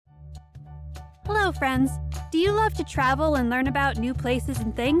Hello, friends. Do you love to travel and learn about new places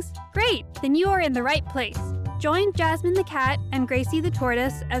and things? Great! Then you are in the right place. Join Jasmine the cat and Gracie the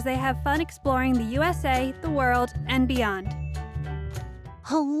tortoise as they have fun exploring the USA, the world, and beyond.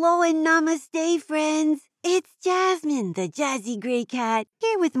 Hello and namaste, friends. It's Jasmine, the jazzy gray cat,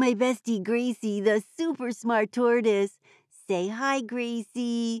 here with my bestie Gracie, the super smart tortoise. Say hi,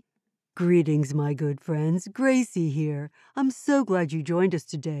 Gracie. Greetings, my good friends. Gracie here. I'm so glad you joined us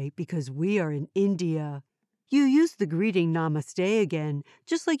today because we are in India. You used the greeting namaste again,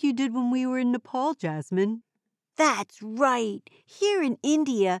 just like you did when we were in Nepal, Jasmine. That's right. Here in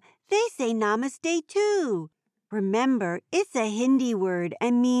India, they say namaste too. Remember, it's a Hindi word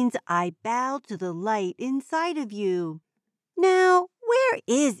and means I bow to the light inside of you. Now, where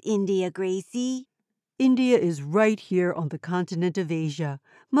is India, Gracie? India is right here on the continent of Asia.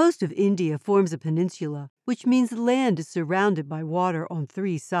 Most of India forms a peninsula, which means the land is surrounded by water on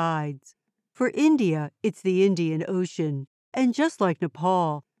 3 sides. For India, it's the Indian Ocean. And just like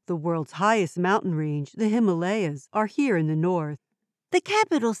Nepal, the world's highest mountain range, the Himalayas, are here in the north. The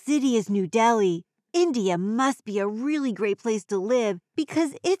capital city is New Delhi. India must be a really great place to live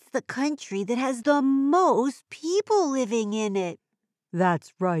because it's the country that has the most people living in it.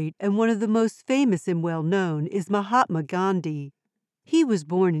 That's right, and one of the most famous and well-known is Mahatma Gandhi. He was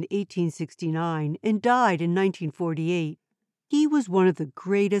born in 1869 and died in 1948. He was one of the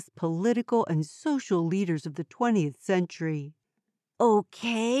greatest political and social leaders of the 20th century.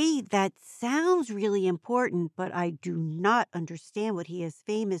 Okay, that sounds really important, but I do not understand what he is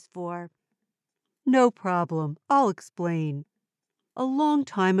famous for. No problem, I'll explain. A long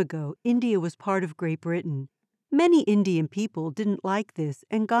time ago, India was part of Great Britain. Many Indian people didn't like this,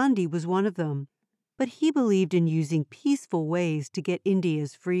 and Gandhi was one of them. But he believed in using peaceful ways to get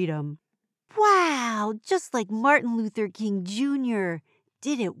India's freedom. Wow, just like Martin Luther King Jr.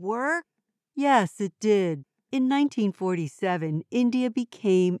 Did it work? Yes, it did. In 1947, India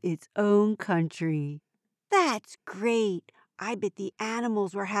became its own country. That's great. I bet the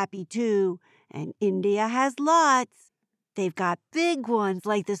animals were happy too. And India has lots. They've got big ones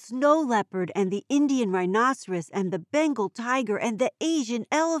like the snow leopard and the Indian rhinoceros and the Bengal tiger and the Asian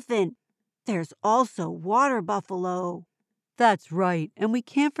elephant. There's also water buffalo. That's right, and we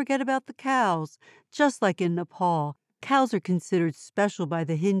can't forget about the cows. Just like in Nepal, cows are considered special by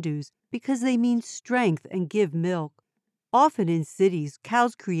the Hindus because they mean strength and give milk. Often in cities,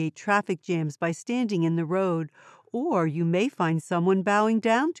 cows create traffic jams by standing in the road, or you may find someone bowing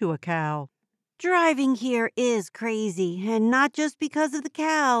down to a cow. Driving here is crazy, and not just because of the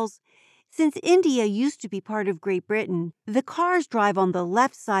cows. Since India used to be part of Great Britain, the cars drive on the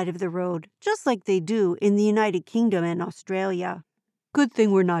left side of the road, just like they do in the United Kingdom and Australia. Good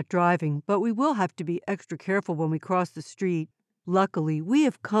thing we're not driving, but we will have to be extra careful when we cross the street. Luckily, we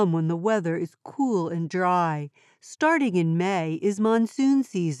have come when the weather is cool and dry. Starting in May is monsoon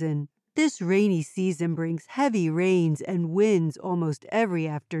season. This rainy season brings heavy rains and winds almost every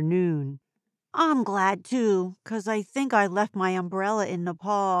afternoon. I'm glad too, 'cause I think I left my umbrella in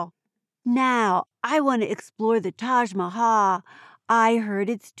Nepal. Now, I want to explore the Taj Mahal. I heard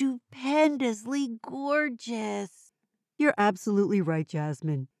it's stupendously gorgeous. You're absolutely right,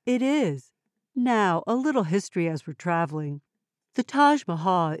 Jasmine. It is. Now, a little history as we're traveling. The Taj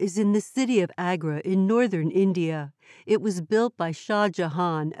Mahal is in the city of Agra in northern India. It was built by Shah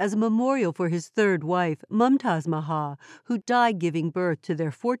Jahan as a memorial for his 3rd wife, Mumtaz Mahal, who died giving birth to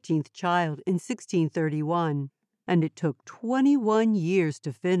their 14th child in 1631. And it took 21 years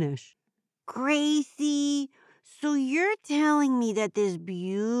to finish. Gracie, so you're telling me that this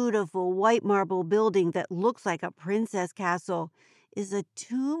beautiful white marble building that looks like a princess castle is a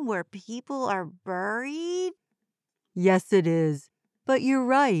tomb where people are buried? Yes, it is. But you're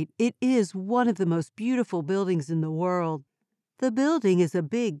right, it is one of the most beautiful buildings in the world. The building is a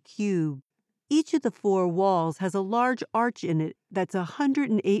big cube. Each of the 4 walls has a large arch in it that's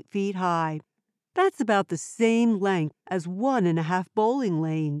 108 feet high. That's about the same length as 1.5 bowling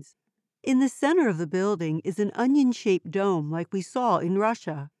lanes. In the center of the building is an onion-shaped dome like we saw in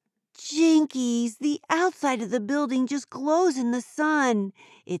Russia. Jinkies, the outside of the building just glows in the sun.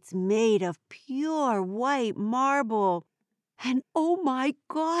 It's made of pure white marble. And oh my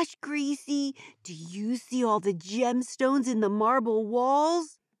gosh, Gracie, do you see all the gemstones in the marble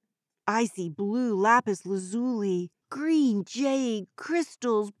walls? I see blue lapis lazuli, green jade,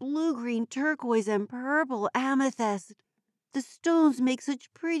 crystals, blue-green turquoise, and purple amethyst. The stones make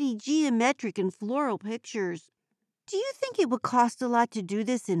such pretty geometric and floral pictures. Do you think it would cost a lot to do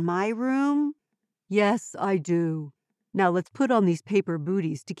this in my room? Yes, I do. Now let's put on these paper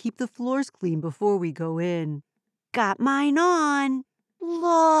booties to keep the floors clean before we go in. Got mine on.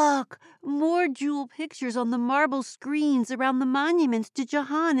 Look! More jewel pictures on the marble screens around the monuments to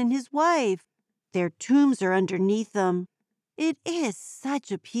Jahan and his wife. Their tombs are underneath them. It is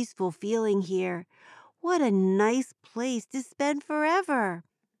such a peaceful feeling here. What a nice place to spend forever.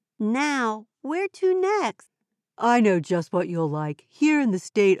 Now, where to next? I know just what you'll like. Here in the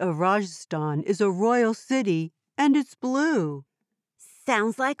state of Rajasthan is a royal city, and it's blue.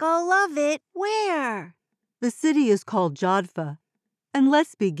 Sounds like I'll love it. Where? The city is called Jodhpur. And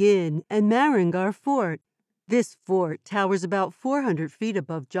let's begin at Marangar Fort. This fort towers about 400 feet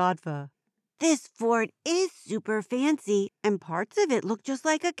above Jodhpur. This fort is super fancy, and parts of it look just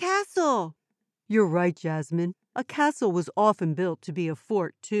like a castle. You're right, Jasmine. A castle was often built to be a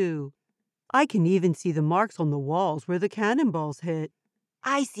fort, too. I can even see the marks on the walls where the cannonballs hit.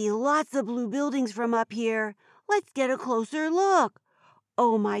 I see lots of blue buildings from up here. Let's get a closer look.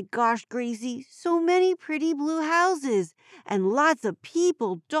 Oh my gosh, Gracie, so many pretty blue houses. And lots of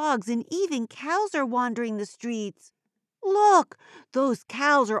people, dogs, and even cows are wandering the streets. Look, those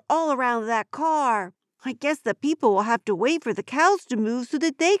cows are all around that car. I guess the people will have to wait for the cows to move so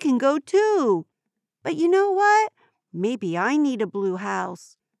that they can go too. But you know what? Maybe I need a blue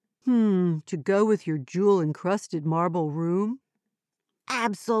house. To go with your jewel-encrusted marble room?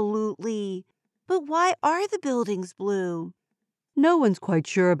 Absolutely. But why are the buildings blue? No one's quite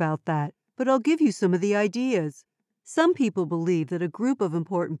sure about that, but I'll give you some of the ideas. Some people believe that a group of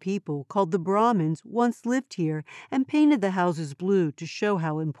important people called the Brahmins once lived here and painted the houses blue to show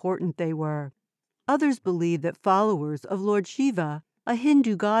how important they were. Others believe that followers of Lord Shiva, a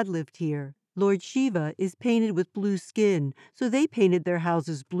Hindu god, lived here. Lord Shiva is painted with blue skin, so they painted their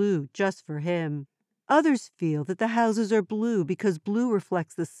houses blue just for him. Others feel that the houses are blue because blue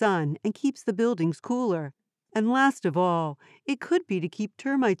reflects the sun and keeps the buildings cooler. And last of all, it could be to keep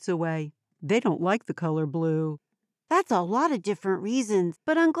termites away. They don't like the color blue. That's a lot of different reasons,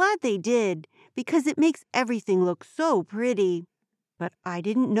 but I'm glad they did, because it makes everything look so pretty. But I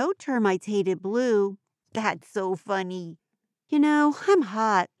didn't know termites hated blue. That's so funny. You know, I'm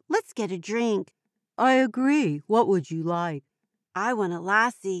hot. Let's get a drink. I agree. What would you like? I want a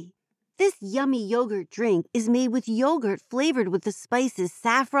lassi. This yummy yogurt drink is made with yogurt flavored with the spices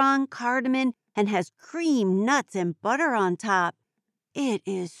saffron, cardamom, and has cream, nuts, and butter on top. It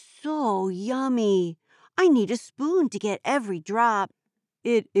is so yummy. I need a spoon to get every drop.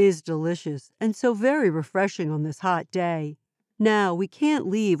 It is delicious and so very refreshing on this hot day. Now, we can't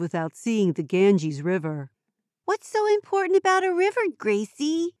leave without seeing the Ganges River. What's so important about a river,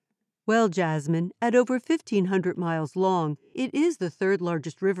 Gracie? Well, Jasmine, at over 1,500 miles long, it is the third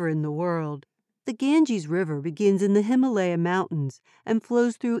largest river in the world. The Ganges River begins in the Himalaya Mountains and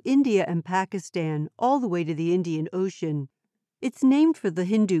flows through India and Pakistan all the way to the Indian Ocean. It's named for the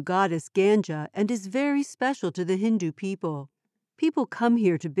Hindu goddess Ganga and is very special to the Hindu people. People come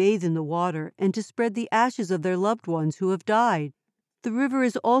here to bathe in the water and to spread the ashes of their loved ones who have died. The river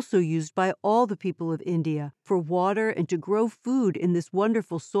is also used by all the people of India for water and to grow food in this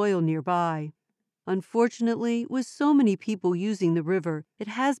wonderful soil nearby. Unfortunately, with so many people using the river, it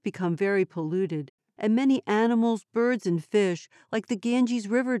has become very polluted, and many animals, birds, and fish, like the Ganges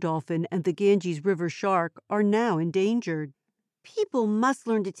river dolphin and the Ganges river shark, are now endangered. People must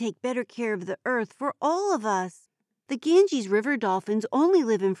learn to take better care of the earth for all of us. The Ganges river dolphins only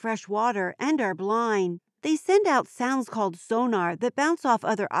live in fresh water and are blind. They send out sounds called sonar that bounce off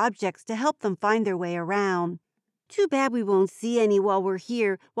other objects to help them find their way around. Too bad we won't see any while we're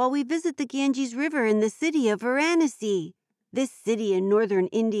here, while we visit the Ganges River in the city of Varanasi. This city in northern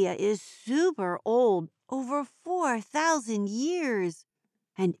India is super old, over 4,000 years.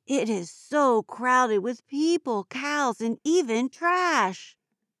 And it is so crowded with people, cows, and even trash.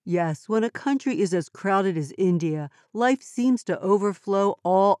 Yes, when a country is as crowded as India, life seems to overflow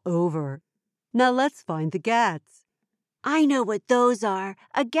all over. Now let's find the ghats. I know what those are.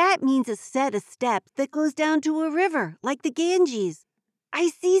 A ghat means a set of steps that goes down to a river, like the Ganges. I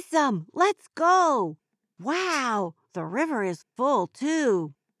see some. Let's go. Wow, the river is full,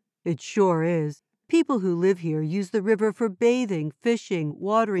 too. It sure is. People who live here use the river for bathing, fishing,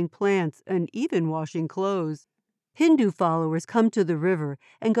 watering plants, and even washing clothes. Hindu followers come to the river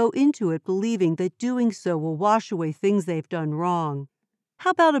and go into it believing that doing so will wash away things they've done wrong. How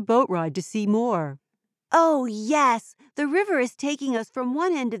about a boat ride to see more? Oh, yes. The river is taking us from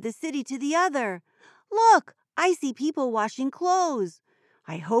one end of the city to the other. Look, I see people washing clothes.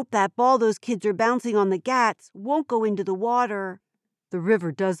 I hope that ball those kids are bouncing on the ghats won't go into the water. The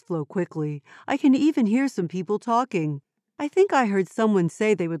river does flow quickly. I can even hear some people talking. I think I heard someone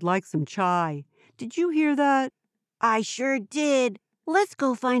say they would like some chai. Did you hear that? I sure did. Let's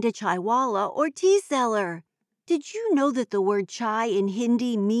go find a chaiwala or tea seller. Did you know that the word chai in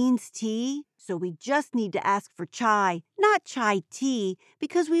Hindi means tea? So we just need to ask for chai, not chai tea,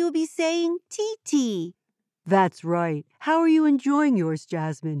 because we will be saying tea tea. That's right. How are you enjoying yours,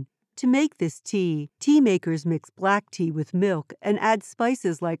 Jasmine? To make this tea makers mix black tea with milk and add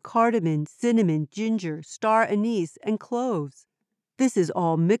spices like cardamom, cinnamon, ginger, star anise, and cloves. This is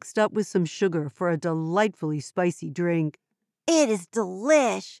all mixed up with some sugar for a delightfully spicy drink. It is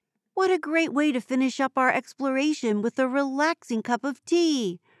delish. What a great way to finish up our exploration with a relaxing cup of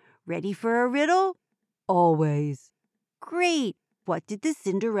tea. Ready for a riddle? Always. Great. What did the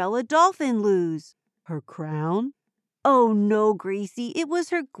Cinderella dolphin lose? Her crown? Oh no, Gracie, it was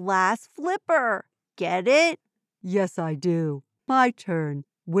her glass flipper. Get it? Yes, I do. My turn.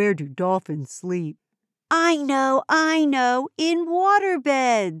 Where do dolphins sleep? I know, in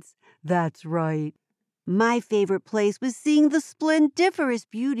waterbeds. That's right. My favorite place was seeing the splendiferous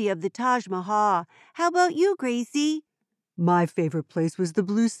beauty of the Taj Mahal. How about you, Gracie? My favorite place was the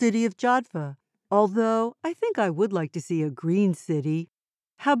blue city of Jodhpur, although I think I would like to see a green city.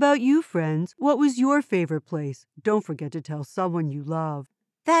 How about you, friends? What was your favorite place? Don't forget to tell someone you love.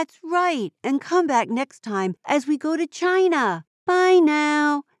 That's right, and come back next time as we go to China. Bye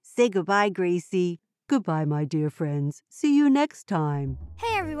now. Say goodbye, Gracie. Goodbye, my dear friends. See you next time.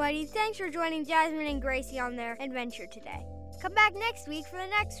 Hey everybody, thanks for joining Jasmine and Gracie on their adventure today. Come back next week for the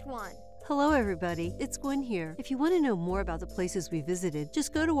next one. Hello everybody, it's Gwen here. If you want to know more about the places we visited,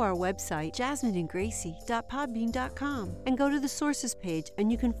 just go to our website, jasmineandgracie.podbean.com, and go to the sources page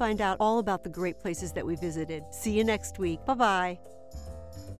and you can find out all about the great places that we visited. See you next week. Bye-bye.